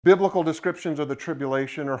Biblical descriptions of the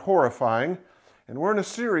tribulation are horrifying, and we're in a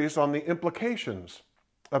series on the implications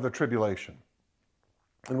of the tribulation.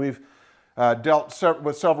 And we've dealt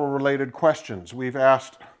with several related questions. We've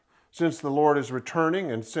asked, since the Lord is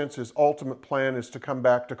returning and since his ultimate plan is to come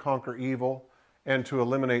back to conquer evil and to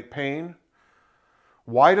eliminate pain,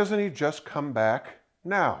 why doesn't he just come back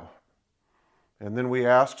now? And then we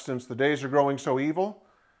asked, since the days are growing so evil,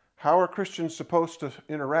 how are Christians supposed to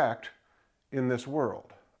interact in this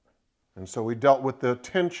world? And so we dealt with the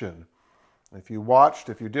tension. If you watched,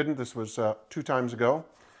 if you didn't, this was 2 times ago,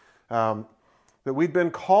 that we've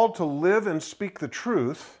been called to live and speak the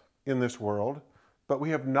truth in this world, but we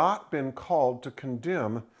have not been called to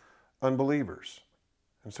condemn unbelievers.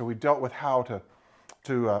 And so we dealt with how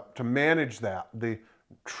to manage that, the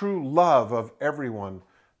true love of everyone,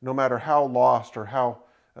 no matter how lost or how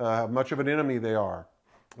much of an enemy they are,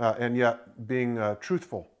 and yet being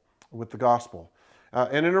truthful with the gospel.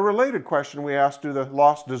 And in a related question, we asked, do the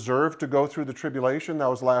lost deserve to go through the tribulation? That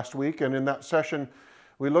was last week. And in that session,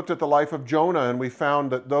 we looked at the life of Jonah, and we found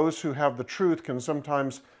that those who have the truth can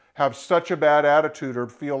sometimes have such a bad attitude or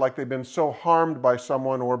feel like they've been so harmed by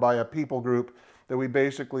someone or by a people group that we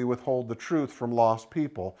basically withhold the truth from lost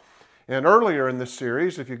people. And earlier in this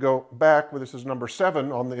series, if you go back, this is number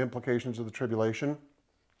 7 on the implications of the tribulation,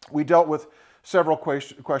 we dealt with several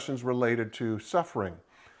questions related to suffering.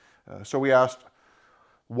 So we asked,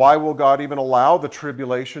 why will God even allow the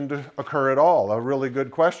tribulation to occur at all? A really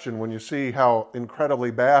good question when you see how incredibly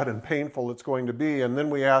bad and painful it's going to be. And then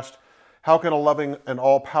we asked, how can a loving and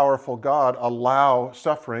all-powerful God allow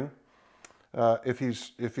suffering if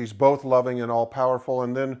he's both loving and all-powerful?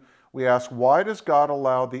 And then we asked, why does God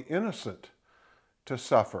allow the innocent to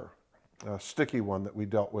suffer? A sticky one that we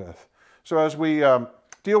dealt with. So as we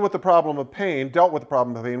dealt with the problem of pain,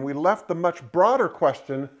 we left the much broader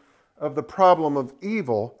question of the problem of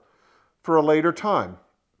evil for a later time.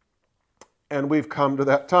 And we've come to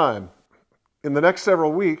that time. In the next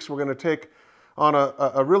several weeks, we're going to take on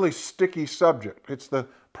a really sticky subject. It's the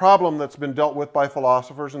problem that's been dealt with by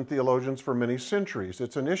philosophers and theologians for many centuries.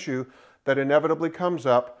 It's an issue that inevitably comes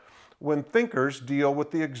up when thinkers deal with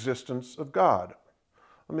the existence of God.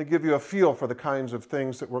 Let me give you a feel for the kinds of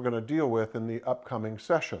things that we're going to deal with in the upcoming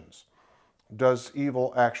sessions. Does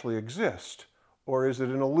evil actually exist? Or is it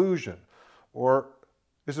an illusion? Or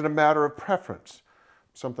is it a matter of preference?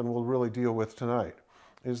 Something we'll really deal with tonight.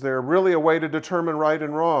 Is there really a way to determine right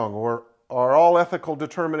and wrong? Or are all ethical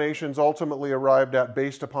determinations ultimately arrived at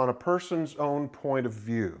based upon a person's own point of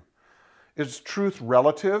view? Is truth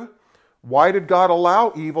relative? Why did God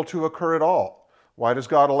allow evil to occur at all? Why does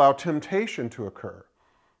God allow temptation to occur?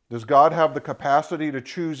 Does God have the capacity to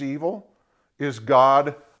choose evil? Is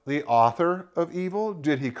God the author of evil?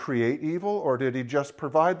 Did he create evil, or did he just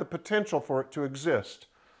provide the potential for it to exist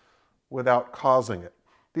without causing it?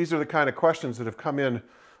 These are the kind of questions that have come in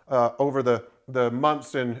over the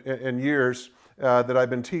months and years that I've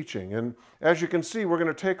been teaching. And as you can see, we're going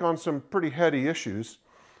to take on some pretty heady issues.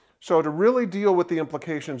 So to really deal with the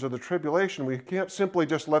implications of the tribulation, we can't simply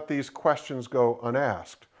just let these questions go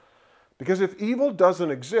unasked. Because if evil doesn't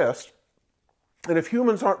exist, and if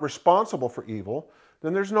humans aren't responsible for evil,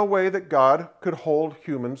 then there's no way that God could hold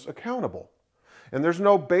humans accountable. And there's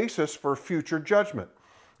no basis for future judgment.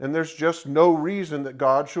 And there's just no reason that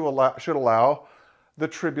God should allow the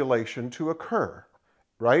tribulation to occur,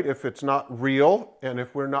 right? If it's not real and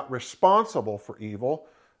if we're not responsible for evil,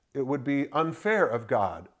 it would be unfair of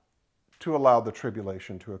God to allow the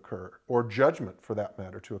tribulation to occur, or judgment for that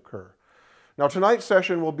matter to occur. Now tonight's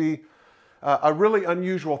session will be a really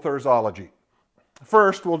unusual thersology.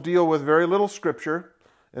 First, we'll deal with very little scripture,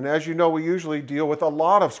 and as you know, we usually deal with a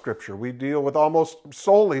lot of scripture. We deal with almost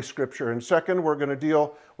solely scripture. And second, we're going to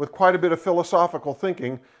deal with quite a bit of philosophical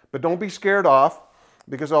thinking, but don't be scared off,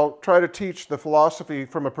 because I'll try to teach the philosophy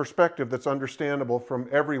from a perspective that's understandable from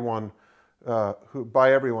everyone,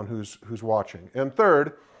 by everyone who's watching. And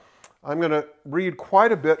third, I'm going to read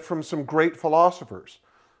quite a bit from some great philosophers.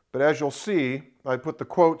 But as you'll see, I put the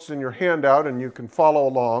quotes in your handout and you can follow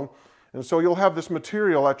along. And so you'll have this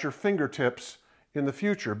material at your fingertips in the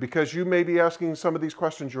future, because you may be asking some of these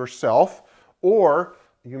questions yourself, or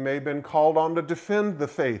you may have been called on to defend the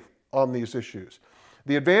faith on these issues.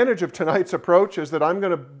 The advantage of tonight's approach is that I'm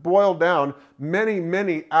going to boil down many,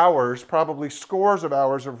 many hours, probably scores of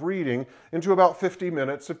hours of reading into about 50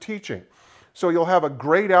 minutes of teaching. So you'll have a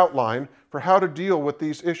great outline for how to deal with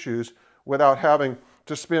these issues without having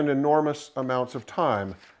to spend enormous amounts of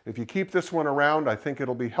time. If you keep this one around, I think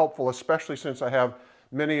it'll be helpful, especially since I have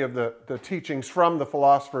many of the teachings from the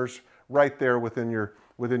philosophers right there within your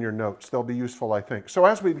notes. They'll be useful, I think. So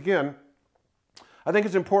as we begin, I think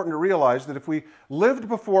it's important to realize that if we lived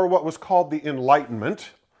before what was called the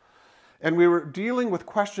Enlightenment, and we were dealing with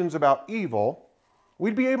questions about evil,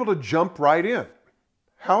 we'd be able to jump right in.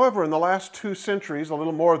 However, in the last 2 centuries, a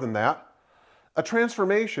little more than that, a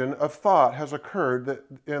transformation of thought has occurred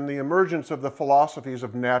in the emergence of the philosophies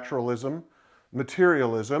of naturalism,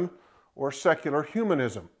 materialism, or secular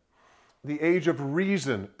humanism. The age of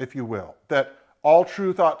reason, if you will, that all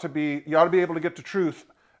truth you ought to be able to get to truth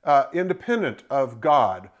independent of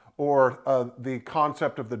God or the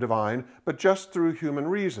concept of the divine, but just through human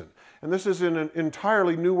reason. And this is an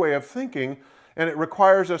entirely new way of thinking, and it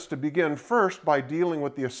requires us to begin first by dealing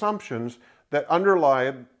with the assumptions that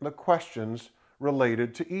underlie the questions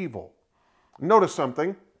related to evil. Notice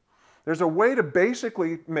something. There's a way to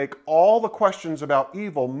basically make all the questions about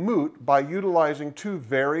evil moot by utilizing 2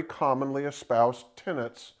 very commonly espoused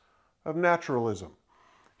tenets of naturalism.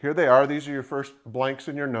 Here they are. These are your first blanks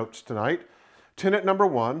in your notes tonight. Tenet number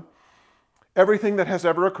 1, everything that has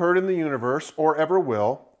ever occurred in the universe or ever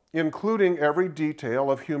will, including every detail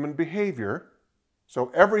of human behavior,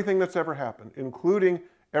 so everything that's ever happened, including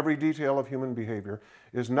every detail of human behavior,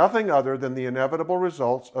 is nothing other than the inevitable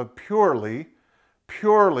results of purely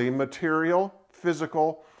material,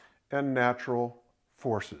 physical, and natural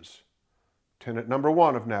forces. Tenet number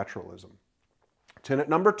 1 of naturalism. Tenet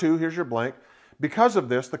number 2, here's your blank. Because of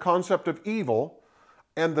this, the concept of evil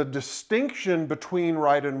and the distinction between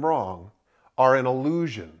right and wrong are an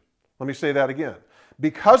illusion. Let me say that again.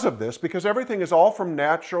 Because of this, because everything is all from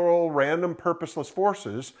natural, random, purposeless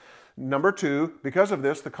forces, number 2, because of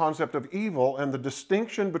this, the concept of evil and the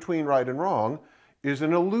distinction between right and wrong is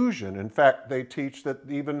an illusion. In fact, they teach that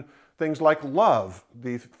even things like love,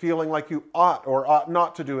 the feeling like you ought or ought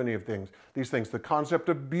not to do any of these things, the concept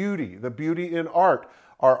of beauty, the beauty in art,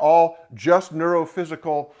 are all just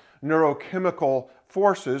neurophysical, neurochemical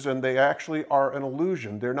forces, and they actually are an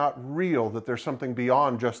illusion. They're not real, that there's something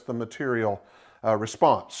beyond just the material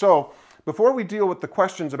response. So, before we deal with the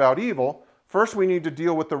questions about evil, first we need to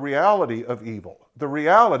deal with the reality of evil. The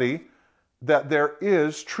reality that there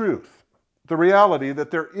is truth. The reality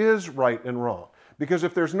that there is right and wrong. Because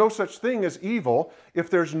if there's no such thing as evil, if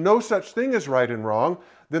there's no such thing as right and wrong,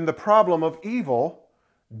 then the problem of evil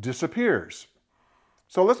disappears.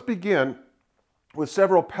 So let's begin with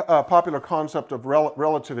several popular concepts of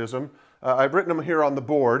relativism. I've written them here on the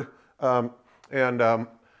board.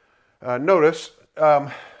 Notice,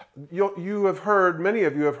 you have heard, many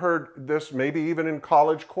of you have heard this maybe even in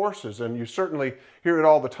college courses, and you certainly hear it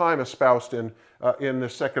all the time espoused in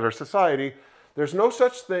this secular society. There's no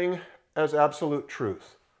such thing as absolute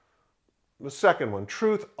truth. The second one,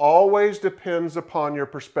 truth always depends upon your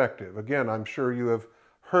perspective. Again, I'm sure you have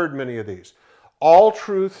heard many of these. All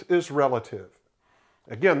truth is relative.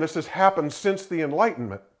 Again, this has happened since the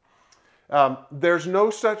Enlightenment. There's no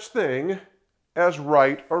such thing as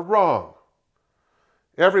right or wrong.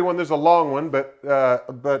 Everyone, there's a long one, but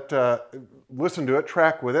listen to it,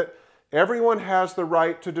 track with it. Everyone has the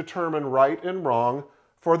right to determine right and wrong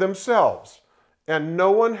for themselves, and no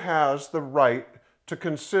one has the right to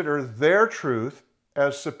consider their truth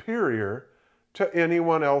as superior to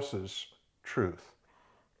anyone else's truth.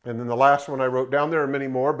 And then the last one I wrote down, there are many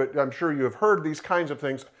more, but I'm sure you have heard these kinds of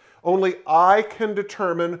things. Only I can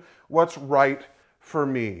determine what's right for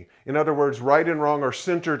me. In other words, right and wrong are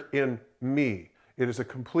centered in me. It is a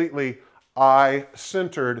completely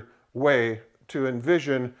I-centered way to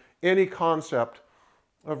envision any concept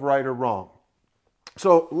of right or wrong.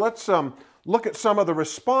 So let's look at some of the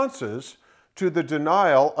responses to the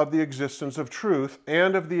denial of the existence of truth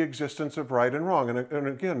and of the existence of right and wrong. And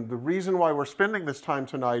again, the reason why we're spending this time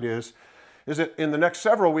tonight is that in the next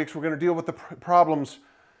several weeks we're going to deal with the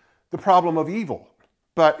problem of evil.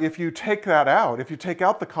 But if you take that out, if you take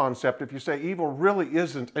out the concept, if you say evil really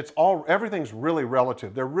isn't, everything's really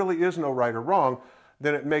relative, there really is no right or wrong,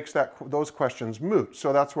 then it makes those questions moot.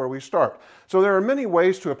 So that's where we start. So there are many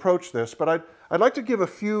ways to approach this, but I'd like to give a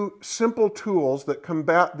few simple tools that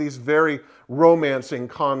combat these very romancing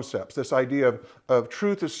concepts. This idea of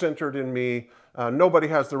truth is centered in me. Nobody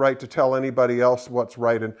has the right to tell anybody else what's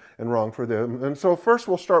right and wrong for them. And so first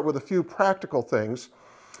we'll start with a few practical things.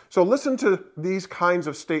 So listen to these kinds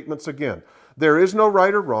of statements again. There is no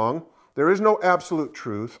right or wrong. There is no absolute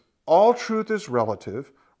truth. All truth is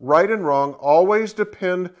relative. Right and wrong always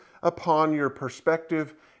depend upon your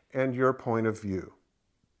perspective and your point of view.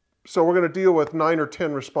 So we're going to deal with 9 or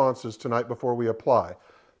 10 responses tonight before we apply.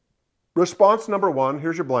 Response number 1,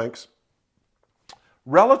 here's your blanks.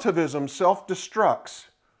 Relativism self-destructs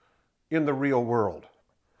in the real world.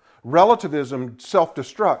 Relativism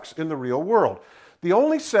self-destructs in the real world. The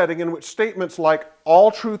only setting in which statements like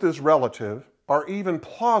all truth is relative or even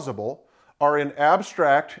plausible are in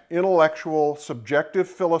abstract, intellectual, subjective,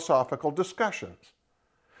 philosophical discussions.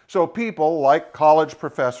 So people like college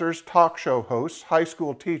professors, talk show hosts, high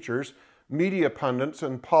school teachers, media pundits,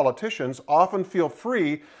 and politicians often feel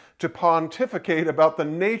free to pontificate about the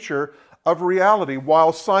nature of reality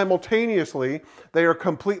while simultaneously they are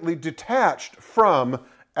completely detached from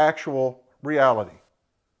actual reality.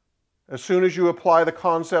 As soon as you apply the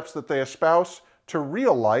concepts that they espouse to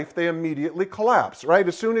real life, they immediately collapse, right?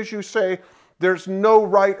 As soon as you say there's no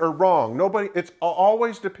right or wrong, it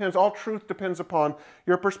always depends, all truth depends upon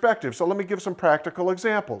your perspective. So let me give some practical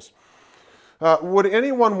examples. Would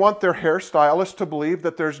anyone want their hairstylist to believe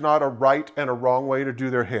that there's not a right and a wrong way to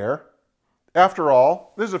do their hair? After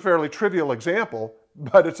all, this is a fairly trivial example,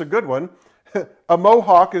 but it's a good one. A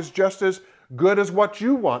mohawk is just as good as what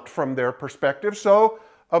you want from their perspective, so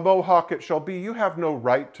a mohawk it shall be. You have no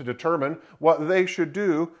right to determine what they should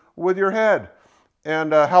do with your head.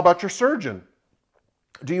 And how about your surgeon?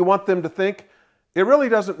 Do you want them to think, it really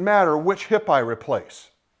doesn't matter which hip I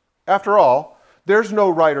replace? After all, there's no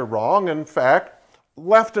right or wrong. In fact,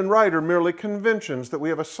 left and right are merely conventions that we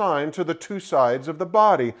have assigned to the two sides of the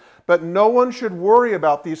body. But no one should worry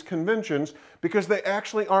about these conventions because they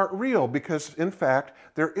actually aren't real, because in fact,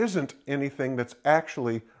 there isn't anything that's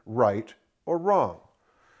actually right or wrong.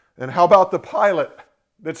 And how about the pilot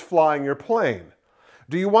that's flying your plane?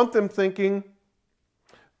 Do you want them thinking,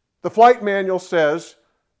 the flight manual says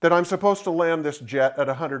that I'm supposed to land this jet at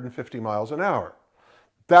 150 miles an hour?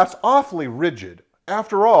 That's awfully rigid.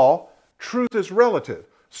 After all, truth is relative.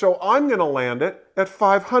 So I'm going to land it at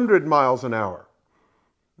 500 miles an hour.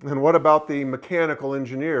 And what about the mechanical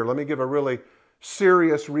engineer? Let me give a really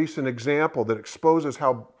serious recent example that exposes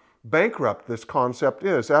how bankrupt this concept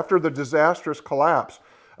is. After the disastrous collapse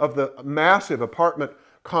of the massive apartment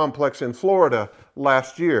complex in Florida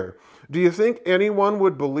last year, do you think anyone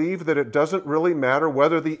would believe that it doesn't really matter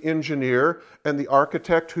whether the engineer and the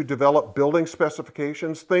architect who develop building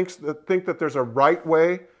specifications think that there's a right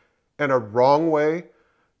way and a wrong way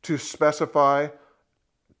to specify,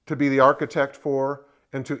 to be the architect for,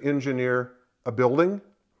 and to engineer a building?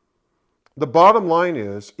 The bottom line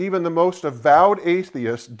is, even the most avowed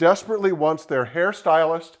atheist desperately wants their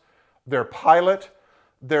hairstylist, their pilot,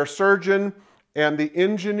 their surgeon, and the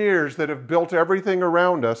engineers that have built everything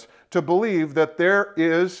around us to believe that there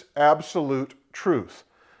is absolute truth.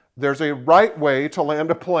 There's a right way to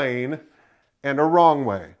land a plane and a wrong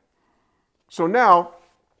way. So now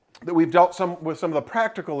that we've dealt with some of the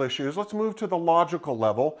practical issues, let's move to the logical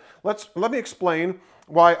level. Let me explain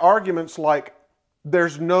why arguments like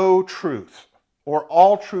there's no truth, or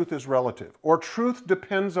all truth is relative, or truth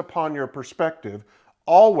depends upon your perspective,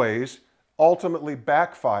 always ultimately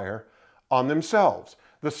backfire on themselves.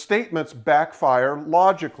 The statements backfire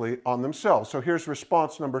logically on themselves. So here's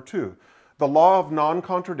response number 2. The law of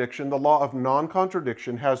non-contradiction. The law of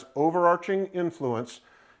non-contradiction has overarching influence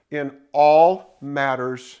in all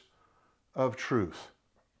matters of truth.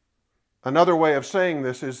 Another way of saying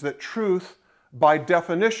this is that truth, by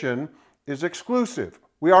definition, is exclusive.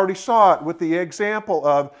 We already saw it with the example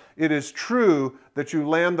of it is true that you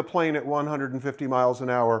land the plane at 150 miles an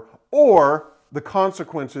hour, or the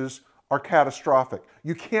consequences are catastrophic.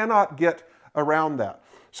 You cannot get around that.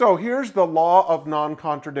 So here's the law of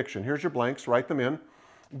non-contradiction. Here's your blanks, write them in.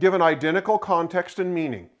 Given identical context and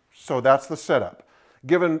meaning, so that's the setup.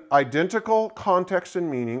 Given identical context and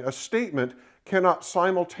meaning, a statement cannot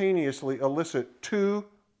simultaneously elicit two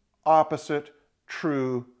opposite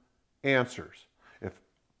true answers. If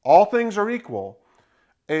all things are equal,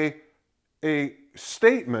 a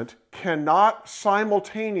statement cannot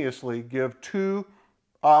simultaneously give two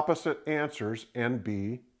opposite answers and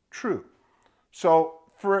be true. So,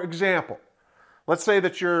 for example, let's say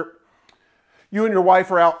that you and your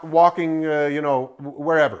wife are out walking,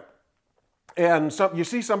 wherever, and you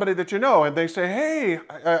see somebody that you know, and they say, hey,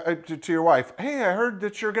 to your wife, hey, I heard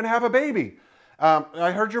that you're going to have a baby.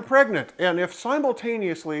 I heard you're pregnant. And if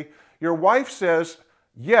simultaneously your wife says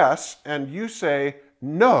yes, and you say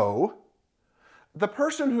no, the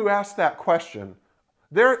person who asked that question,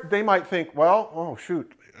 they might think, well, oh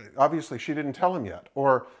shoot, obviously she didn't tell him yet,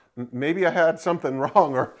 or maybe I had something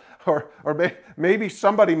wrong, or maybe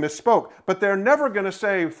somebody misspoke. But they're never going to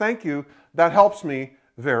say, thank you, that helps me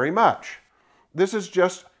very much. This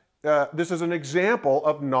is an example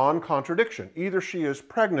of non-contradiction. Either she is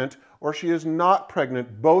pregnant or she is not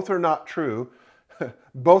pregnant. Both are not true.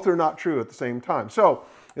 Both are not true at the same time. So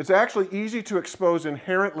it's actually easy to expose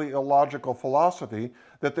inherently illogical philosophy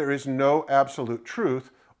that there is no absolute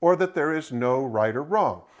truth or that there is no right or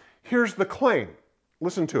wrong. Here's the claim.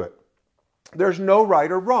 Listen to it. There's no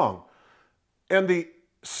right or wrong. And the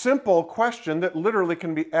simple question that literally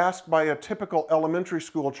can be asked by a typical elementary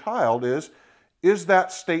school child is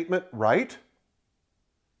that statement right?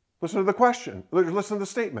 Listen to the question. Listen to the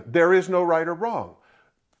statement. There is no right or wrong.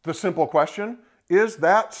 The simple question, is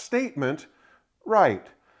that statement right?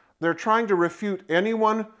 They're trying to refute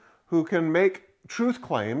anyone who can make truth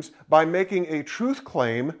claims by making a truth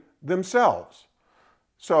claim themselves.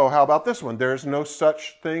 So how about this one? There's no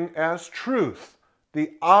such thing as truth.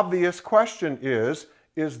 The obvious question is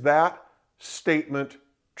that statement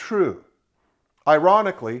true?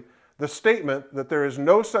 Ironically, the statement that there is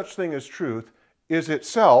no such thing as truth is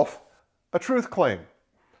itself a truth claim.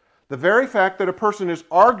 The very fact that a person is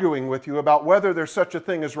arguing with you about whether there's such a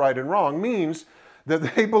thing as right and wrong means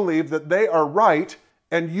that they believe that they are right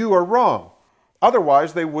and you are wrong.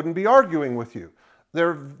 Otherwise, they wouldn't be arguing with you.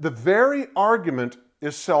 The very argument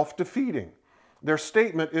is self-defeating. Their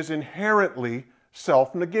statement is inherently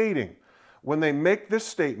self-negating. When they make this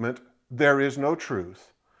statement, there is no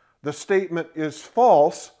truth, the statement is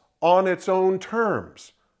false on its own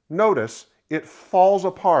terms. Notice, it falls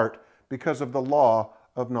apart because of the law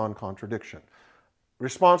of non-contradiction.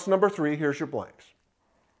 Response number 3, here's your blanks.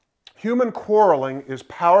 Human quarreling is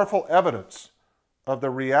powerful evidence of the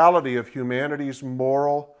reality of humanity's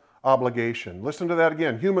moral obligation. Listen to that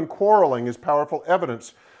again. Human quarreling is powerful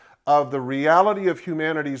evidence of the reality of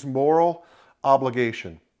humanity's moral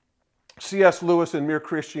obligation. C.S. Lewis in Mere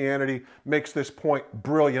Christianity makes this point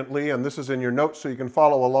brilliantly, and this is in your notes so you can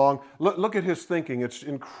follow along. Look at his thinking. It's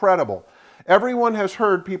incredible. Everyone has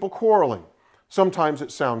heard people quarreling. Sometimes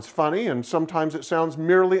it sounds funny, and sometimes it sounds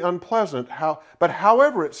merely unpleasant. But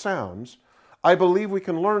however it sounds, I believe we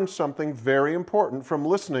can learn something very important from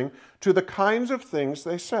listening to the kinds of things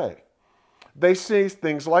they say. They say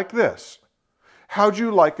things like this: how'd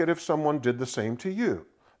you like it if someone did the same to you?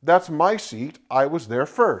 That's my seat. I was there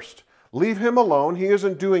first. Leave him alone. He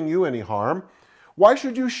isn't doing you any harm. Why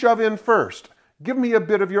should you shove in first? Give me a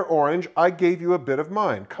bit of your orange. I gave you a bit of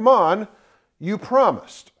mine. Come on. You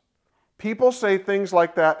promised. People say things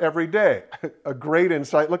like that every day. A great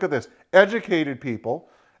insight. Look at this. Educated people,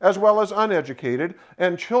 as well as uneducated,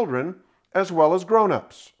 and children, as well as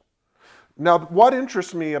grown-ups. Now, what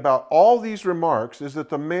interests me about all these remarks is that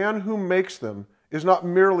the man who makes them is not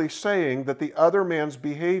merely saying that the other man's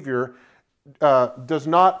behavior does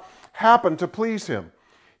not happen to please him.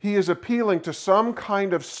 He is appealing to some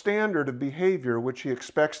kind of standard of behavior which he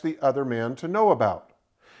expects the other man to know about.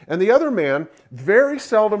 And the other man very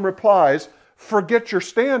seldom replies, "Forget your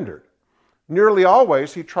standard." Nearly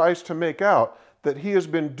always he tries to make out that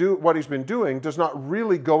what he's been doing does not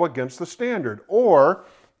really go against the standard. Or,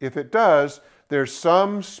 if it does, there's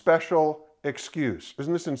some special excuse.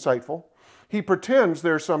 Isn't this insightful? He pretends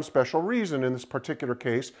there's some special reason in this particular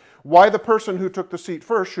case why the person who took the seat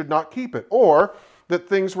first should not keep it, or that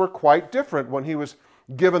things were quite different when he was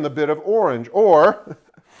given the bit of orange, or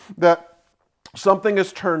that something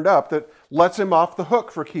has turned up that lets him off the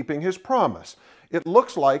hook for keeping his promise. It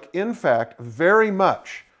looks like, in fact, very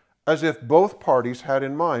much as if both parties had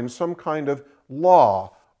in mind some kind of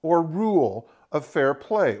law or rule of fair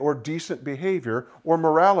play or decent behavior or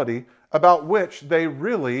morality about which they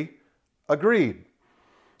really agreed.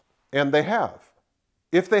 And they have.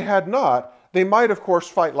 If they had not, they might of course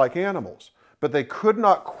fight like animals, but they could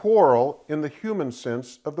not quarrel in the human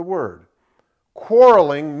sense of the word.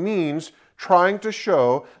 Quarreling means trying to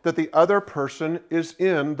show that the other person is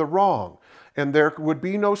in the wrong. And there would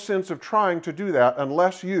be no sense of trying to do that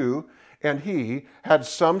unless you and he had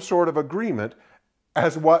some sort of agreement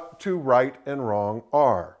as what to right and wrong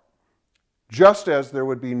are. Just as there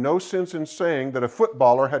would be no sense in saying that a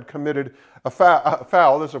footballer had committed a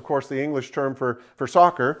foul, this is of course the English term for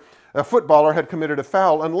soccer, a footballer had committed a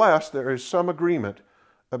foul unless there is some agreement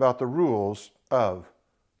about the rules of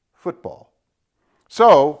football.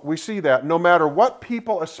 So we see that no matter what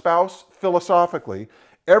people espouse philosophically,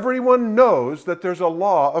 everyone knows that there's a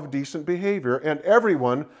law of decent behavior and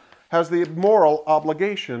everyone has the moral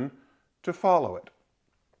obligation to follow it.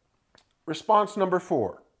 Response number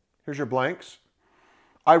 4. Here's your blanks.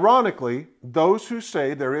 Ironically, those who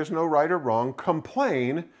say there is no right or wrong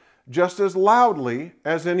complain just as loudly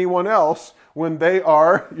as anyone else when they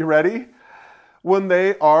are, you ready? When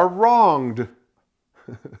they are wronged.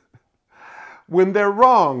 When they're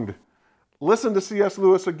wronged. Listen to C.S.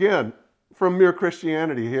 Lewis again from Mere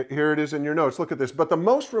Christianity. Here it is in your notes. Look at this. But the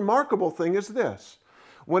most remarkable thing is this.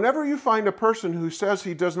 Whenever you find a person who says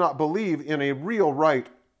he does not believe in a real right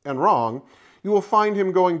and wrong, you will find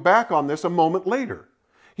him going back on this a moment later.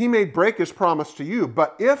 He may break his promise to you,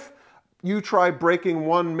 but if you try breaking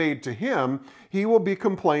one made to him, he will be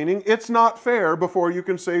complaining, "It's not fair," before you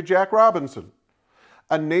can say Jack Robinson.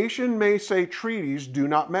 A nation may say treaties do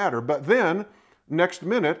not matter, but then, next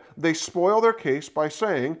minute, they spoil their case by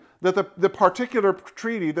saying that the particular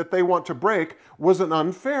treaty that they want to break was an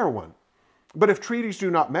unfair one. But if treaties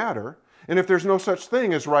do not matter, and if there's no such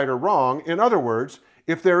thing as right or wrong, in other words,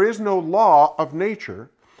 if there is no law of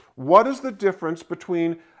nature, what is the difference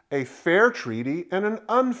between a fair treaty and an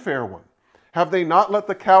unfair one? Have they not let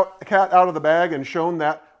the cat out of the bag and shown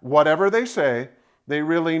that whatever they say, they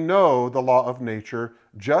really know the law of nature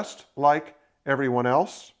just like everyone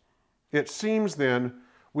else? It seems then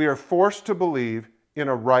we are forced to believe in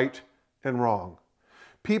a right and wrong.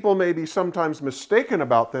 People may be sometimes mistaken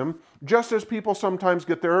about them, just as people sometimes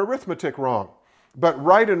get their arithmetic wrong. But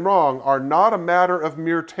right and wrong are not a matter of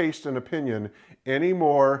mere taste and opinion any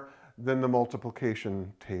more than the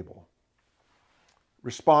multiplication table.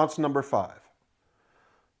 Response number 5.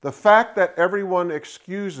 The fact that everyone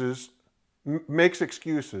makes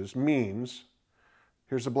excuses means,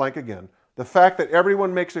 here's a blank again, the fact that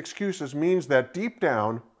everyone makes excuses means that deep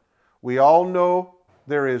down we all know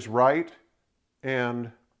there is right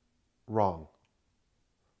and wrong.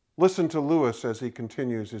 Listen to Lewis as he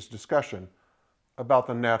continues his discussion about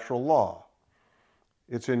the natural law.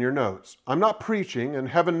 It's in your notes. I'm not preaching, and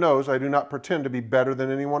heaven knows I do not pretend to be better than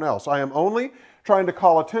anyone else. I am only trying to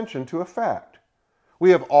call attention to a fact. We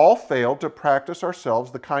have all failed to practice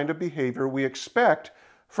ourselves the kind of behavior we expect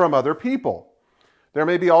from other people. There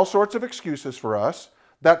may be all sorts of excuses for us.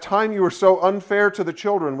 That time you were so unfair to the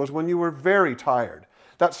children was when you were very tired.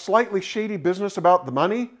 That slightly shady business about the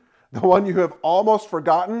money, the one you have almost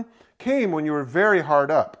forgotten, came when you were very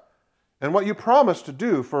hard up. And what you promised to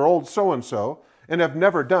do for old so-and-so and have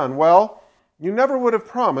never done, well, you never would have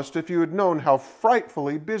promised if you had known how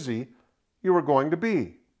frightfully busy you were going to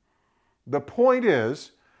be. The point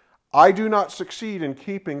is, I do not succeed in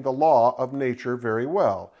keeping the law of nature very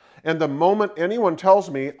well. And the moment anyone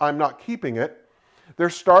tells me I'm not keeping it,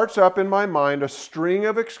 there starts up in my mind a string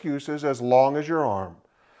of excuses as long as your arm.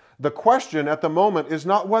 The question at the moment is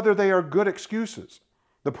not whether they are good excuses.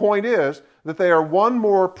 The point is that they are one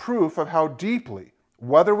more proof of how deeply,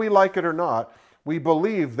 whether we like it or not, we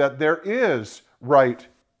believe that there is right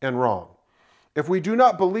and wrong. If we do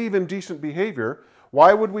not believe in decent behavior,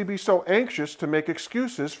 why would we be so anxious to make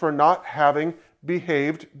excuses for not having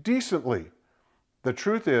behaved decently? The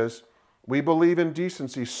truth is, we believe in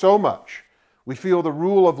decency so much, we feel the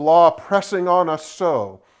rule of law pressing on us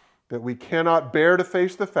so, that we cannot bear to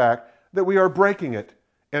face the fact that we are breaking it,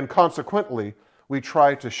 and consequently, we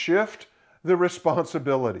try to shift the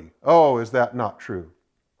responsibility. Oh, is that not true?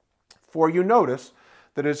 For you notice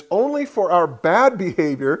that it is only for our bad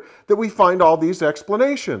behavior that we find all these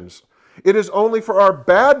explanations. It is only for our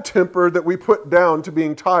bad temper that we put down to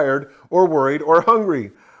being tired or worried or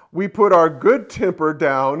hungry. We put our good temper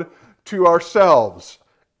down to ourselves.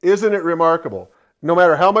 Isn't it remarkable? No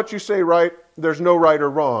matter how much you say right, there's no right or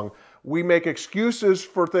wrong. We make excuses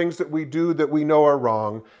for things that we do that we know are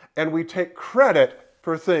wrong, and we take credit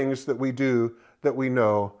for things that we do that we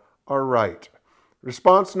know are right.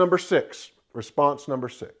 Response number 6. Response number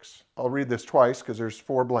 6. I'll read this twice because there's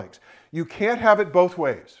 4 blanks. You can't have it both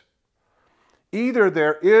ways. Either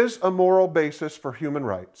there is a moral basis for human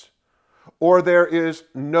rights, or there is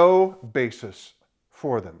no basis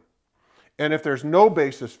for them. And if there's no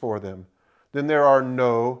basis for them, then there are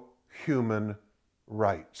no human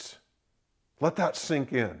rights. Let that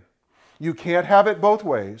sink in. You can't have it both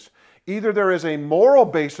ways. Either there is a moral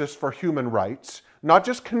basis for human rights, not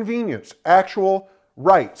just convenience, actual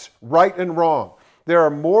rights, right and wrong. There are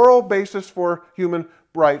moral basis for human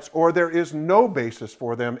rights, or there is no basis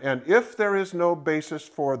for them. And if there is no basis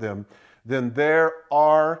for them, then there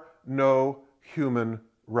are no human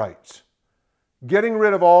rights. Getting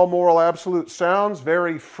rid of all moral absolutes sounds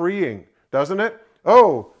very freeing, doesn't it?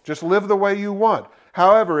 Oh, just live the way you want.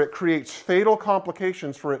 However, it creates fatal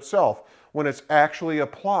complications for itself when it's actually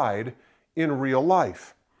applied in real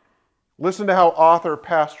life. Listen to how author,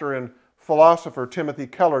 pastor, and philosopher Timothy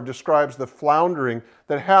Keller describes the floundering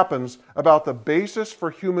that happens about the basis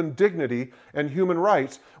for human dignity and human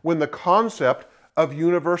rights when the concept of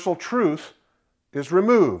universal truth is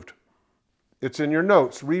removed. It's in your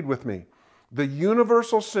notes. Read with me. The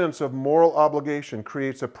universal sense of moral obligation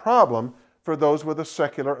creates a problem for those with a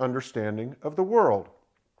secular understanding of the world.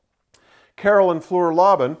 Carolyn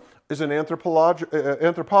Fleur-Laban is an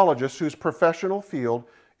anthropologist whose professional field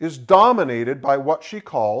is dominated by what she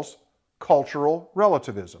calls cultural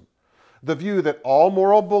relativism, the view that all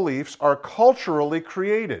moral beliefs are culturally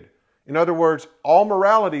created. In other words, all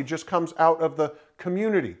morality just comes out of the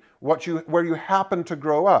community. where you happen to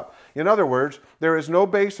grow up. In other words, there is no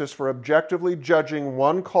basis for objectively judging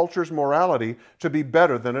one culture's morality to be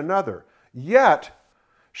better than another. Yet,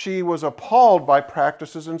 she was appalled by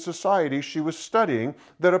practices in society she was studying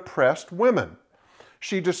that oppressed women.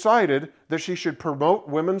 She decided that she should promote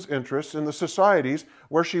women's interests in the societies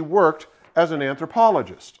where she worked as an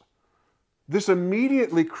anthropologist. This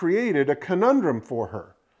immediately created a conundrum for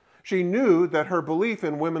her. She knew that her belief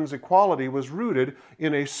in women's equality was rooted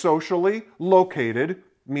in a socially located,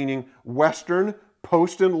 meaning Western,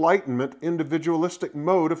 post-Enlightenment, individualistic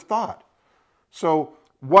mode of thought. So,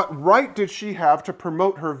 what right did she have to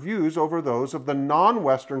promote her views over those of the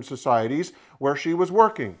non-Western societies where she was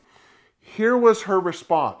working? Here was her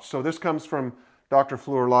response. So this comes from Dr.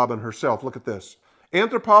 Fleur-Laban herself. Look at this.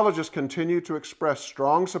 Anthropologists continue to express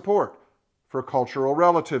strong support for cultural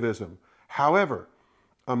relativism. However,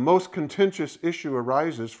 a most contentious issue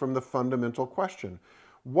arises from the fundamental question: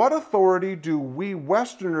 what authority do we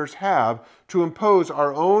Westerners have to impose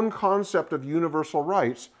our own concept of universal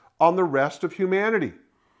rights on the rest of humanity?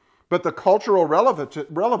 But the cultural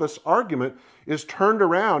relevance argument is turned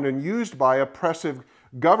around and used by oppressive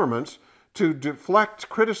governments to deflect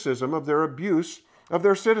criticism of their abuse of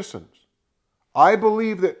their citizens. I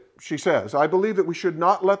believe that, she says, I believe that we should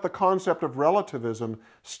not let the concept of relativism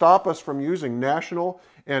stop us from using national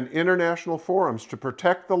and international forums to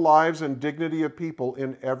protect the lives and dignity of people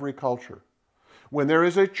in every culture. When there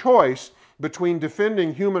is a choice between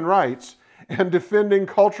defending human rights and defending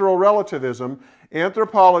cultural relativism,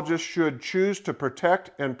 anthropologists should choose to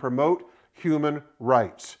protect and promote human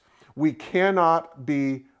rights. We cannot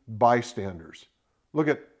be bystanders. Look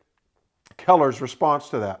at Keller's response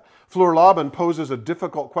to that. Fleur-Laban poses a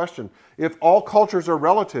difficult question. If all cultures are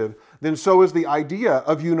relative, then so is the idea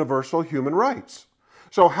of universal human rights.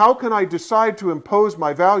 So how can I decide to impose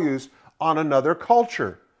my values on another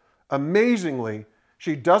culture? Amazingly,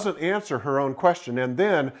 she doesn't answer her own question, and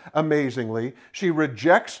then, amazingly, she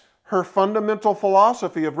rejects her fundamental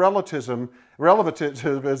philosophy of relativism,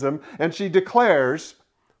 and she declares,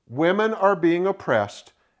 women are being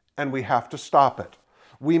oppressed, and we have to stop it.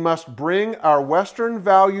 We must bring our Western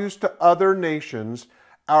values to other nations.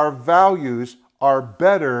 Our values are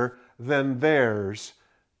better than theirs,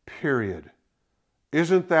 period.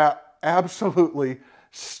 Isn't that absolutely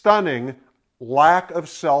stunning lack of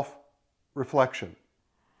self-reflection?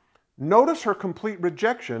 Notice her complete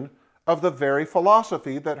rejection of the very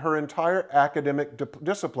philosophy that her entire academic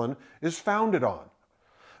discipline is founded on.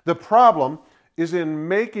 The problem is in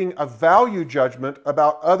making a value judgment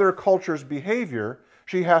about other cultures' behavior,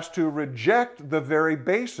 she has to reject the very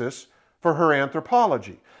basis for her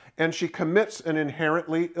anthropology, and she commits an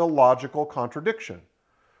inherently illogical contradiction.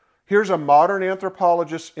 Here's a modern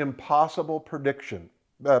anthropologist's impossible predicament.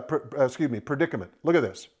 Look at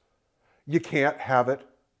this. You can't have it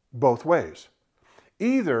both ways.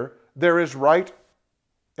 Either there is right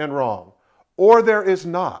and wrong, or there is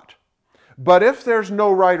not. But if there's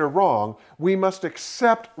no right or wrong, we must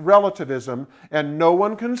accept relativism, and no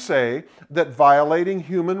one can say that violating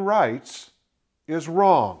human rights is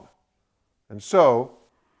wrong. And so,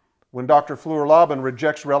 when Dr. Fleur-Laban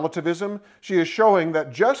rejects relativism, she is showing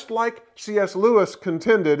that just like C.S. Lewis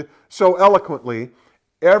contended so eloquently,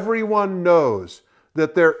 everyone knows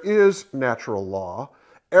that there is natural law,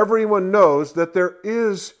 everyone knows that there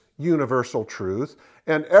is universal truth,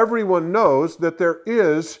 and everyone knows that there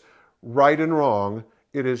is right and wrong.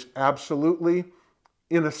 It is absolutely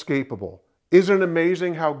inescapable. Isn't it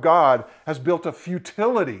amazing how God has built a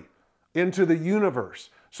futility into the universe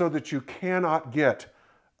so that you cannot get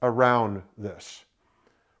around this?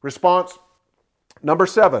 Response number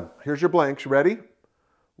 7. Here's your blanks. Ready?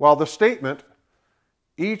 While the statement,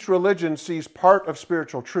 each religion sees part of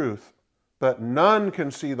spiritual truth, but none can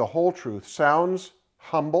see the whole truth, sounds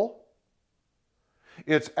humble,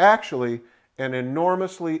 it's actually an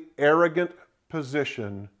enormously arrogant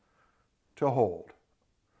position to hold.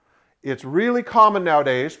 It's really common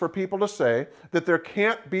nowadays for people to say that there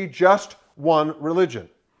can't be just one religion.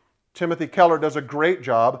 Timothy Keller does a great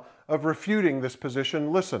job of refuting this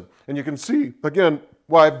position. Listen, and you can see, again,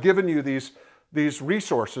 why I've given you these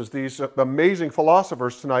resources, these amazing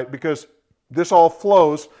philosophers tonight, because this all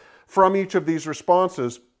flows from each of these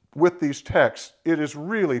responses with these texts. It is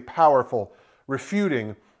really powerful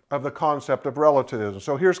refuting of the concept of relativism.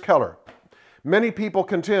 So here's Keller. Many people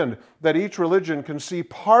contend that each religion can see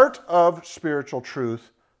part of spiritual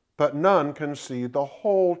truth, but none can see the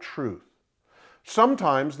whole truth.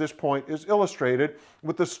 Sometimes this point is illustrated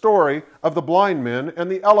with the story of the blind men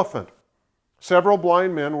and the elephant. Several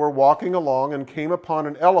blind men were walking along and came upon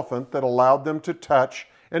an elephant that allowed them to touch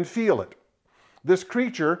and feel it. This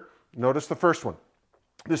creature Notice the first one.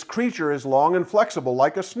 "This creature is long and flexible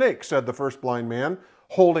like a snake," said the first blind man,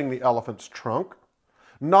 holding the elephant's trunk.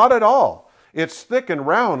 "Not at all. It's thick and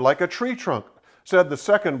round like a tree trunk," said the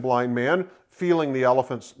second blind man, feeling the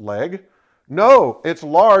elephant's leg. "No, it's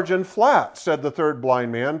large and flat," said the third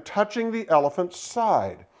blind man, touching the elephant's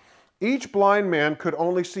side. Each blind man could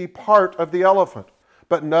only see part of the elephant,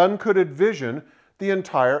 but none could envision the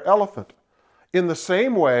entire elephant. In the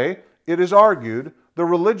same way, it is argued, the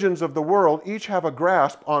religions of the world each have a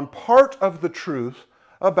grasp on part of the truth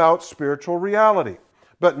about spiritual reality,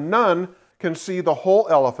 but none can see the whole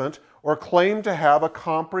elephant or claim to have a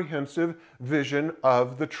comprehensive vision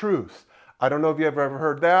of the truth. I don't know if you've ever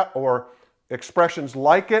heard that or expressions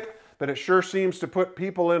like it, but it sure seems to put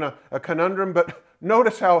people in a conundrum. But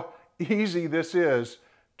notice how easy this is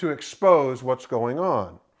to expose what's going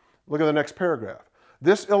on. Look at the next paragraph.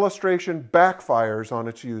 "This illustration backfires on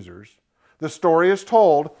its users. The story is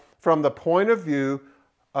told from the point of view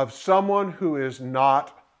of someone who is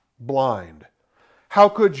not blind. How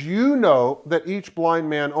could you know that each blind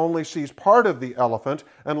man only sees part of the elephant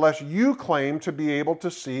unless you claim to be able to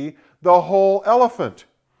see the whole elephant?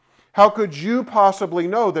 How could you possibly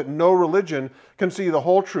know that no religion can see the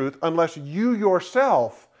whole truth unless you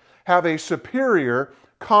yourself have a superior,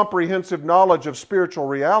 comprehensive knowledge of spiritual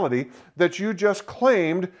reality that you just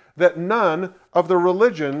claimed that none of the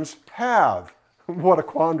religions have?" What a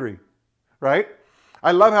quandary, right?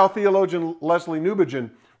 I love how theologian Leslie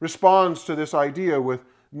Newbigin responds to this idea with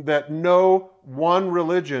that no one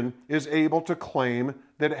religion is able to claim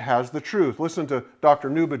that it has the truth. Listen to Dr.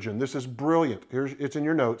 Newbigin. This is brilliant. It's in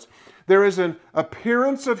your notes. "There is an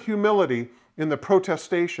appearance of humility in the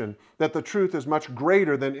protestation that the truth is much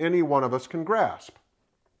greater than any one of us can grasp.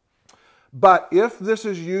 But if this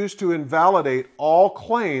is used to invalidate all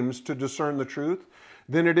claims to discern the truth,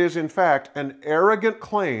 then it is in fact an arrogant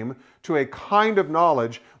claim to a kind of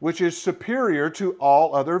knowledge which is superior to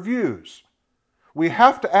all other views. We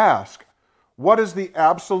have to ask, what is the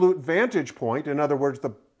absolute vantage point? In other words,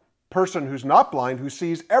 the person who's not blind, who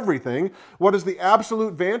sees everything, what is the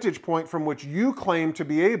absolute vantage point from which you claim to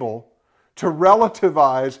be able to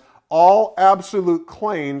relativize all absolute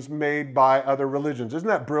claims made by other religions?" Isn't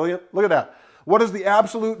that brilliant? Look at that. What is the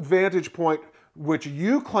absolute vantage point which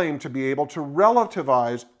you claim to be able to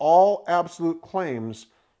relativize all absolute claims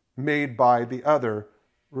made by the other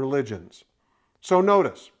religions? So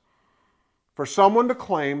notice, for someone to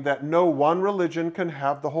claim that no one religion can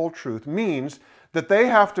have the whole truth means that they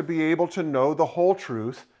have to be able to know the whole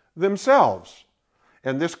truth themselves.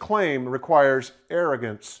 And this claim requires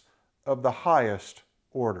arrogance of the highest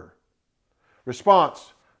order.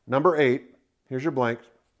 Response, number 8, here's your blank.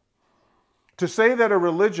 To say that a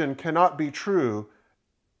religion cannot be true,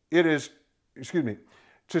 to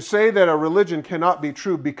say that a religion cannot be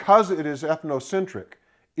true because it is ethnocentric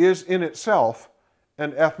is in itself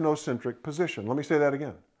an ethnocentric position. Let me say that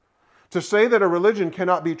again. To say that a religion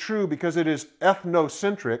cannot be true because it is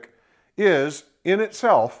ethnocentric is in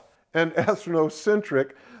itself an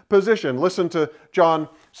ethnocentric position. Listen to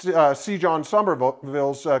C. John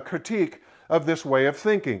Somerville's critique of this way of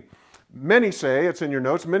thinking. Many say, it's in your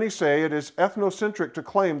notes, many say it is ethnocentric to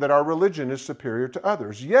claim that our religion is superior to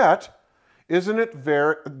others. Yet, isn't it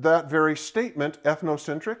that very statement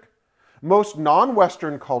ethnocentric? Most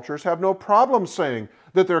non-Western cultures have no problem saying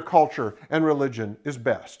that their culture and religion is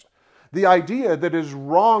best. The idea that it is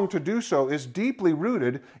wrong to do so is deeply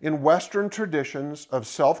rooted in Western traditions of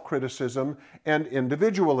self-criticism and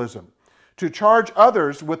individualism. To charge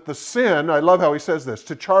others with the sin, I love how he says this,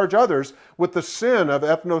 to charge others with the sin of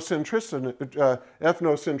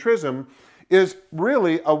ethnocentrism is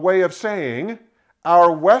really a way of saying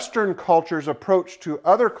our Western culture's approach to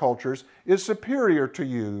other cultures is superior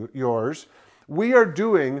to yours. We are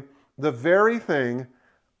doing the very thing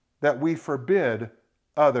that we forbid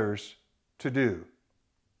others to do.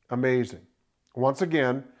 Amazing. Once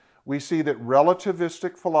again, we see that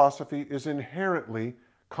relativistic philosophy is inherently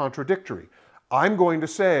contradictory. I'm going to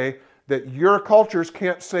say that your cultures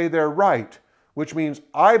can't say they're right, which means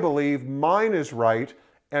I believe mine is right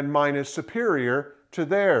and mine is superior to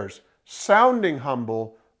theirs, sounding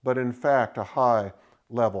humble, but in fact a high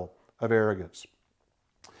level of arrogance.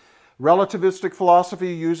 Relativistic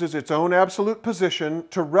philosophy uses its own absolute position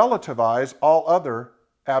to relativize all other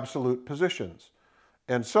absolute positions,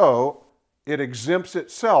 and so it exempts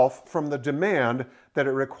itself from the demand that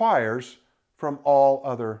it requires from all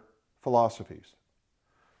other philosophies.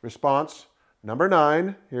 Response, number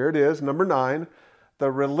 9, here it is, number 9,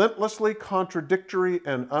 the relentlessly contradictory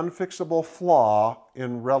and unfixable flaw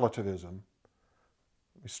in relativism.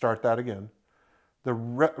 Let me start that again. The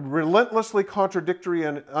relentlessly contradictory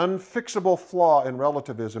and unfixable flaw in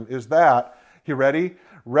relativism is that, you ready?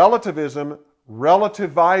 Relativism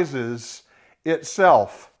relativizes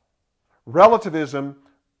itself. Relativism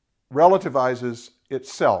relativizes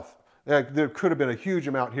itself. There could have been a huge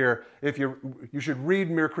amount here. If you should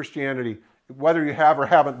read Mere Christianity, whether you have or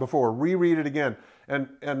haven't before. Reread it again.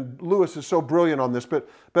 And Lewis is so brilliant on this.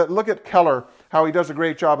 But look at Keller, how he does a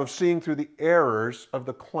great job of seeing through the errors of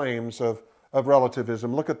the claims of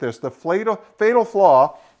relativism. Look at this. The fatal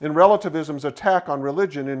flaw in relativism's attack on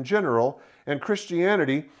religion in general and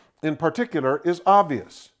Christianity in particular is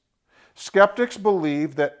obvious. Skeptics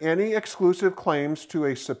believe that any exclusive claims to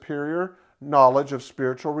a superior knowledge of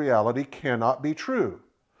spiritual reality cannot be true.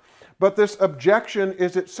 But this objection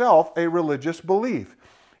is itself a religious belief.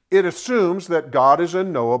 It assumes that God is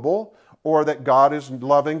unknowable, or that God is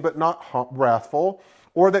loving but not wrathful,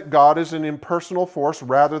 or that God is an impersonal force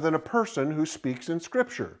rather than a person who speaks in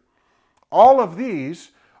Scripture. All of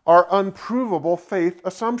these are unprovable faith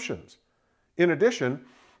assumptions. In addition,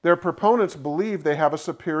 their proponents believe they have a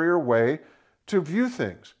superior way to view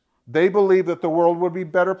things. They believe that the world would be a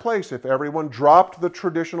better place if everyone dropped the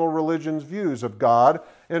traditional religion's views of God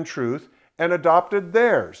and truth and adopted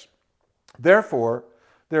theirs. Therefore,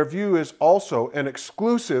 their view is also an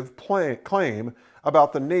exclusive claim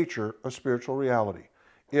about the nature of spiritual reality.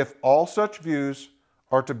 If all such views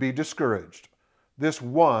are to be discouraged, this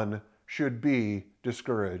one should be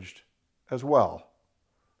discouraged as well.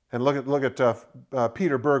 And look at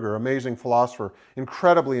Peter Berger, amazing philosopher,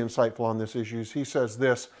 incredibly insightful on this issue. He says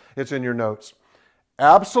this, it's in your notes.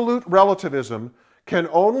 Absolute relativism can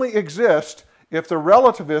only exist if the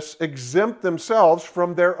relativists exempt themselves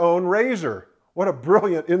from their own razor. What a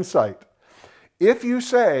brilliant insight. If you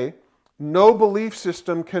say no belief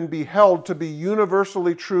system can be held to be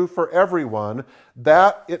universally true for everyone,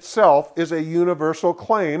 that itself is a universal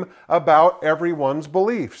claim about everyone's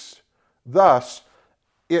beliefs. Thus,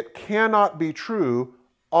 it cannot be true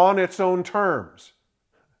on its own terms.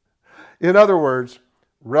 In other words,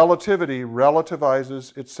 relativity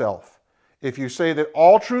relativizes itself. If you say that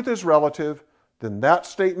all truth is relative, then that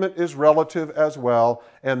statement is relative as well,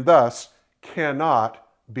 and thus cannot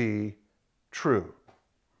be true.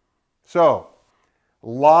 So, a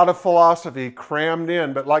lot of philosophy crammed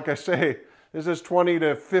in, but like I say, this is 20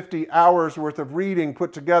 to 50 hours worth of reading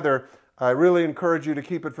put together. I really encourage you to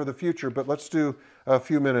keep it for the future, but let's do a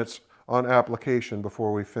few minutes on application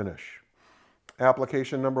before we finish.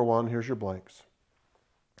 Application number one, here's your blanks.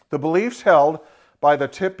 The beliefs held by the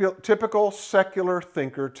typical secular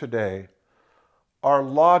thinker today are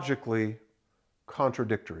logically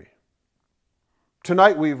contradictory.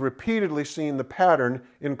 Tonight we've repeatedly seen the pattern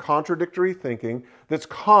in contradictory thinking that's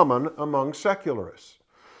common among secularists.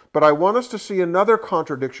 But I want us to see another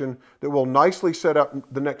contradiction that will nicely set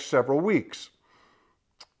up the next several weeks.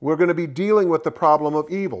 We're going to be dealing with the problem of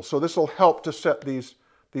evil, so this will help to set these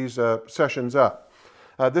sessions up.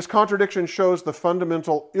 This contradiction shows the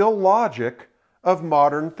fundamental illogic of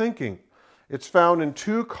modern thinking. It's found in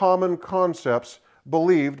two common concepts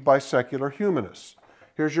believed by secular humanists.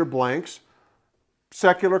 Here's your blanks.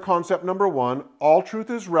 Secular concept number one, all truth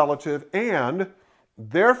is relative and,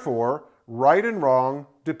 therefore, right and wrong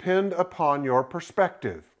depend upon your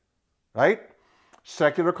perspective, right?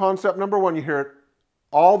 Secular concept number one, you hear it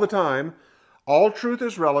all the time. All truth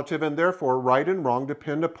is relative and therefore right and wrong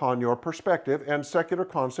depend upon your perspective. And secular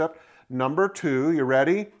concept number two, you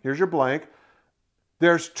ready? Here's your blank.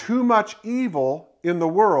 There's too much evil in the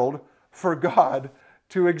world for God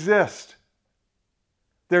to exist.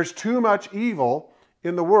 There's too much evil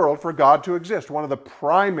in the world for God to exist. One of the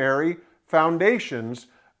primary foundations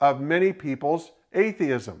of many people's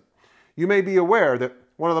atheism. You may be aware that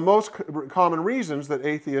one of the most common reasons that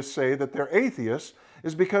atheists say that they're atheists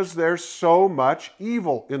is because there's so much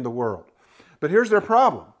evil in the world. But here's their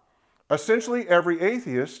problem. Essentially, every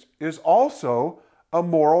atheist is also a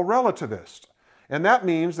moral relativist. And that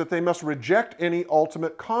means that they must reject any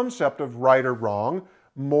ultimate concept of right or wrong,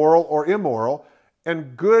 moral or immoral,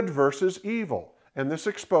 and good versus evil. And this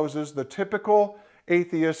exposes the typical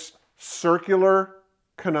atheist circular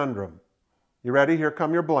conundrum. You ready? Here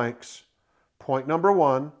come your blanks. Point number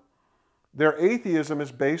one, their atheism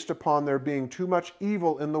is based upon there being too much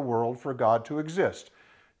evil in the world for God to exist.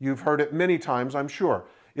 You've heard it many times, I'm sure.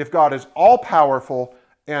 If God is all-powerful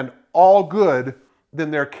and all good,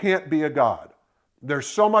 then there can't be a God. There's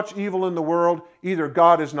so much evil in the world, either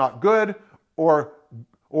God is not good or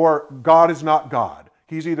God is not God.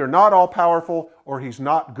 He's either not all-powerful or he's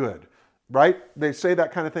not good, right? They say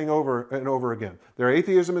that kind of thing over and over again. Their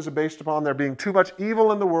atheism is based upon there being too much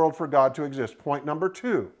evil in the world for God to exist. Point number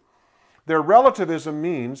two, Their relativism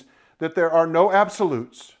means that there are no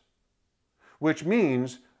absolutes, which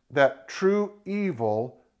means that true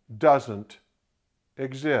evil doesn't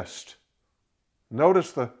exist.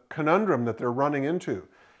 Notice the conundrum that they're running into.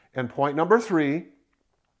 And point number 3,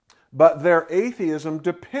 but their atheism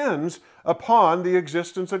depends upon the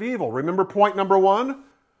existence of evil. Remember point number 1?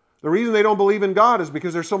 The reason they don't believe in God is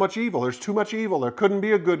because there's so much evil. There's too much evil. There couldn't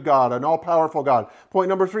be a good God, an all-powerful God. Point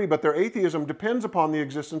number 3, but their atheism depends upon the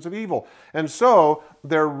existence of evil. And so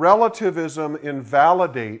their relativism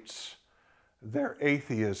invalidates their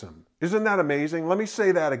atheism. Isn't that amazing? Let me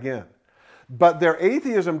say that again. But their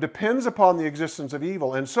atheism depends upon the existence of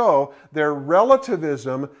evil, and so their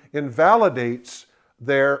relativism invalidates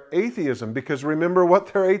their atheism, because remember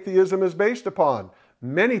what their atheism is based upon.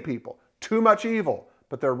 Many people, too much evil,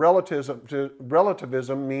 but their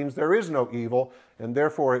relativism means there is no evil, and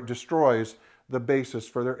therefore it destroys the basis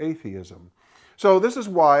for their atheism. So this is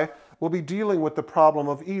why we'll be dealing with the problem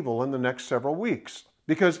of evil in the next several weeks,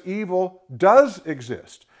 because evil does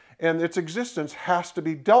exist, and its existence has to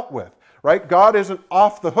be dealt with. Right? God isn't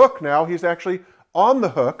off the hook now. He's actually on the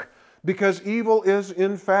hook, because evil is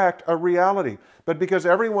in fact a reality. But because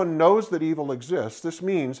everyone knows that evil exists, this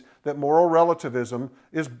means that moral relativism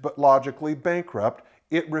is logically bankrupt.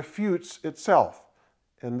 It refutes itself.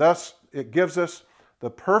 And thus it gives us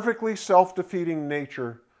the perfectly self-defeating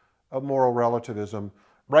nature of moral relativism.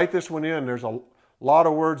 Write this one in. There's a lot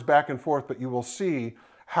of words back and forth, but you will see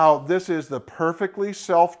how this is the perfectly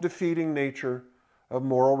self-defeating nature of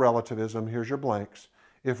moral relativism. Here's your blanks.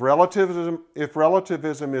 If relativism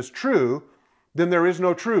is true, then there is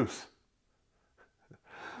no truth.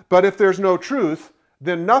 But if there's no truth,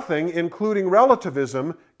 then nothing, including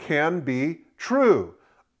relativism, can be true.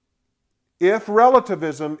 If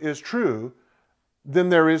relativism is true, then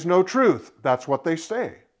there is no truth. That's what they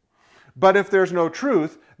say. But if there's no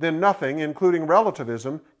truth, then nothing, including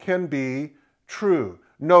relativism, can be true.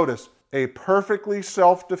 Notice, a perfectly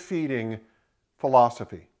self-defeating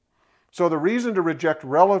philosophy. So the reason to reject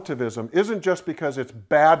relativism isn't just because it's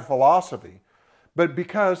bad philosophy, but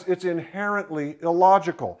because it's inherently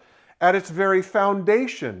illogical. At its very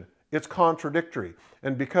foundation, it's contradictory.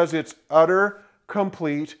 And because it's utter,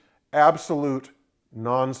 complete, absolute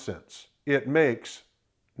nonsense. It makes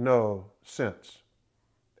no sense.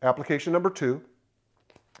 Application number 2.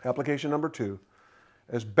 Application number 2.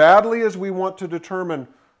 As badly as we want to determine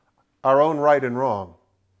our own right and wrong,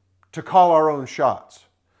 to call our own shots,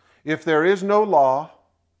 if there is no law,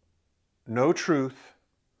 no truth,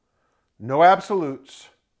 no absolutes,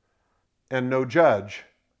 and no judge,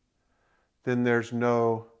 then there's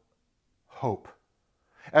no hope.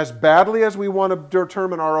 As badly as we want to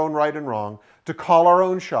determine our own right and wrong, to call our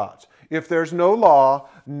own shots, if there's no law,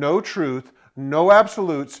 no truth, no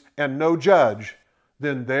absolutes, and no judge,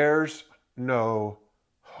 then there's no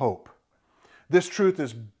hope. This truth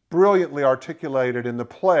is brilliantly articulated in the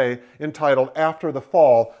play entitled After the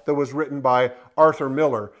Fall that was written by Arthur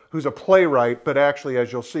Miller, who's a playwright, but actually,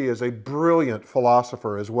 as you'll see, is a brilliant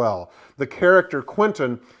philosopher as well. The character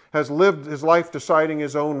Quentin has lived his life deciding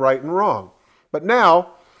his own right and wrong. But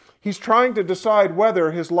now, he's trying to decide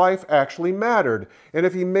whether his life actually mattered, and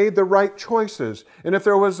if he made the right choices, and if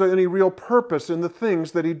there was any real purpose in the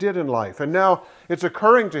things that he did in life. And now it's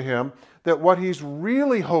occurring to him that what he's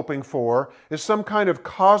really hoping for is some kind of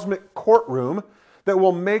cosmic courtroom that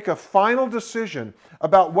will make a final decision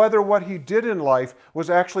about whether what he did in life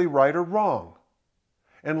was actually right or wrong.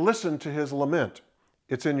 And listen to his lament.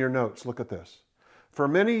 It's in your notes. Look at this. For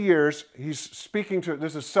many years, he's speaking to,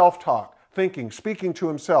 this is self-talk, thinking, speaking to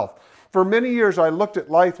himself. For many years, I looked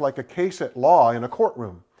at life like a case at law in a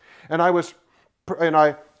courtroom. As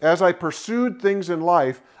I pursued things in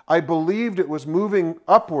life, I believed it was moving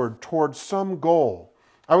upward towards some goal.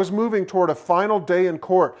 I was moving toward a final day in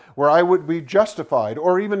court where I would be justified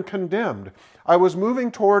or even condemned. I was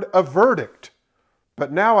moving toward a verdict.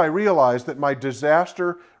 But now I realize that my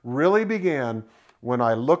disaster really began when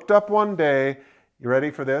I looked up one day, you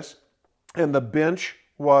ready for this? And the bench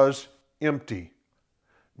was empty.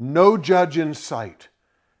 No judge in sight.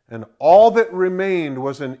 And all that remained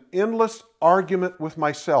was an endless argument with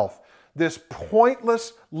myself. This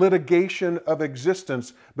pointless litigation of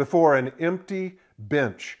existence before an empty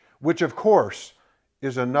bench, which of course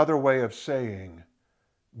is another way of saying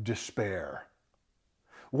despair.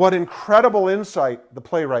 What incredible insight the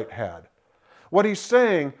playwright had. What he's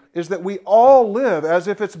saying is that we all live as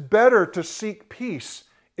if it's better to seek peace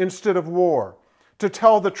instead of war, to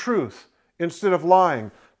tell the truth instead of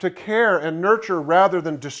lying, to care and nurture rather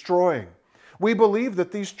than destroying. We believe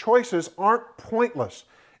that these choices aren't pointless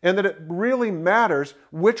and that it really matters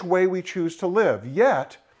which way we choose to live.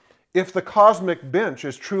 Yet, If the cosmic bench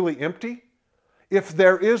is truly empty, if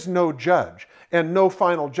there is no judge and no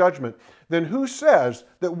final judgment, then who says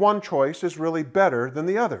that one choice is really better than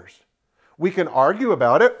the others? We can argue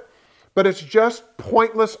about it, but it's just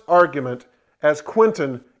pointless argument. As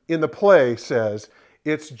Quentin in the play says,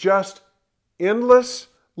 it's just endless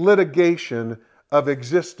litigation of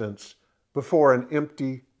existence before an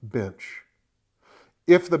empty bench.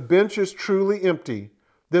 If the bench is truly empty,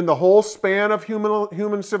 then the whole span of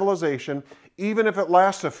human civilization, even if it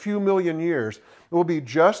lasts a few million years, will be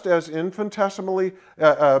just as infinitesimally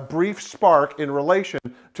a brief spark in relation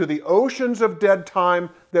to the oceans of dead time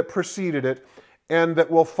that preceded it and that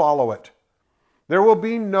will follow it. There will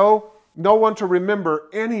be no one to remember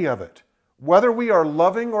any of it, whether we are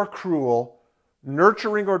loving or cruel,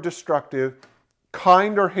 nurturing or destructive,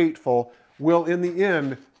 kind or hateful, will in the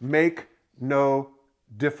end make no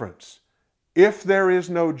difference. If there is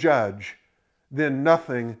no judge, then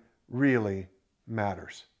nothing really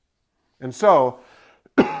matters. And so,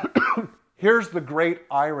 here's the great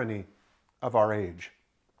irony of our age.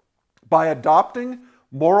 By adopting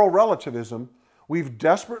moral relativism, we've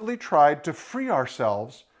desperately tried to free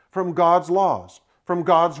ourselves from God's laws, from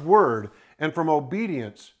God's word, and from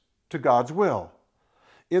obedience to God's will.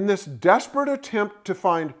 In this desperate attempt to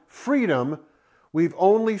find freedom, we've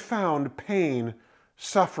only found pain,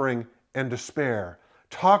 suffering, and despair.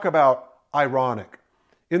 Talk about ironic.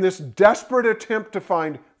 In this desperate attempt to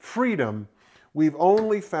find freedom, we've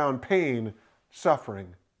only found pain,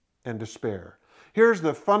 suffering, and despair. Here's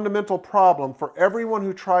the fundamental problem for everyone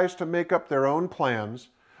who tries to make up their own plans,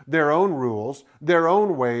 their own rules, their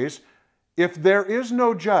own ways. If there is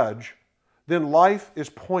no judge, then life is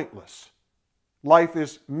pointless. Life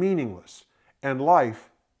is meaningless, and life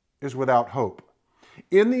is without hope.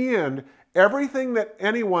 In the end, everything that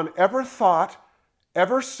anyone ever thought,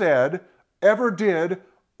 ever said, ever did,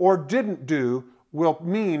 or didn't do will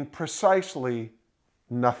mean precisely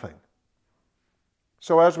nothing.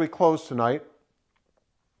 So as we close tonight,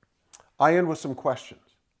 I end with some questions.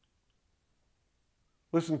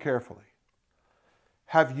 Listen carefully.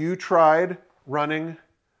 Have you tried running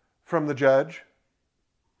from the judge?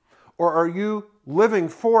 Or are you living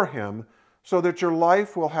for him so that your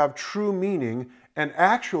life will have true meaning and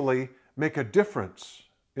actually make a difference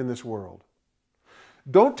in this world?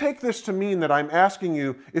 Don't take this to mean that I'm asking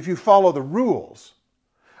you if you follow the rules.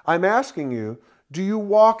 I'm asking you, do you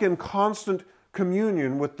walk in constant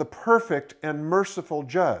communion with the perfect and merciful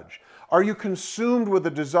judge? Are you consumed with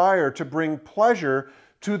a desire to bring pleasure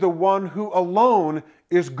to the one who alone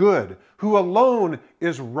is good, who alone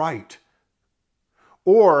is right?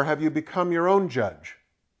 Or have you become your own judge,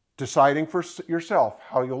 deciding for yourself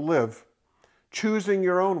how you'll live, choosing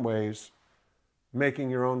your own ways, making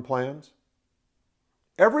your own plans?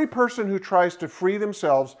 Every person who tries to free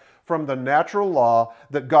themselves from the natural law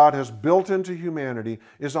that God has built into humanity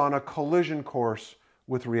is on a collision course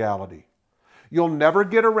with reality. You'll never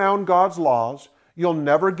get around God's laws. You'll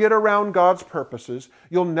never get around God's purposes.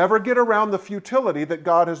 You'll never get around the futility that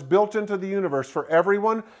God has built into the universe for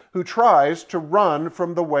everyone who tries to run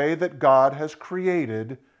from the way that God has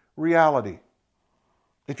created reality.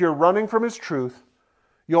 If you're running from His truth,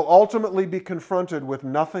 you'll ultimately be confronted with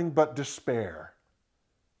nothing but despair.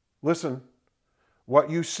 Listen, what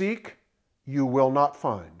you seek, you will not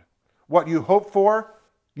find. What you hope for,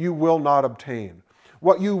 you will not obtain.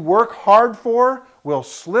 What you work hard for will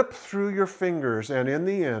slip through your fingers, and in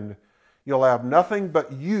the end, you'll have nothing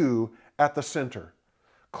but you at the center,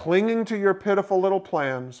 clinging to your pitiful little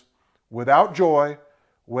plans, without joy,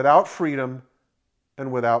 without freedom,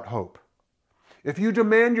 and without hope. If you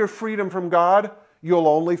demand your freedom from God, you'll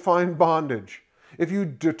only find bondage. If you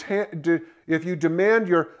demand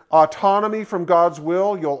your autonomy from God's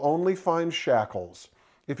will, you'll only find shackles.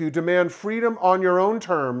 If you demand freedom on your own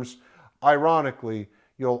terms, ironically,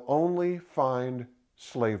 you'll only find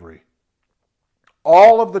slavery.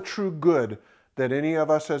 All of the true good that any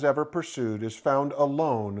of us has ever pursued is found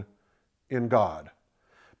alone in God.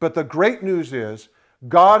 But the great news is,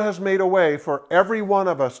 God has made a way for every one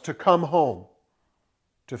of us to come home,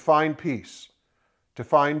 to find peace, to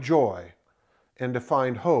find joy, and to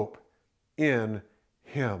find hope in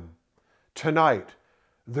Him. Tonight,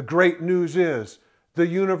 the great news is the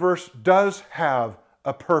universe does have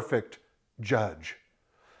a perfect judge.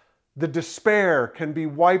 The despair can be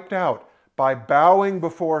wiped out by bowing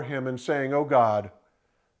before Him and saying, "Oh God,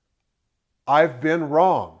 I've been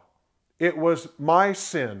wrong. It was my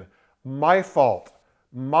sin, my fault,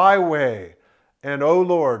 my way. And oh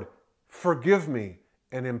Lord, forgive me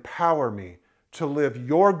and empower me to live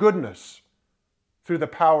your goodness through the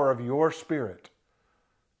power of your Spirit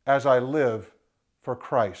as I live for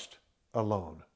Christ alone.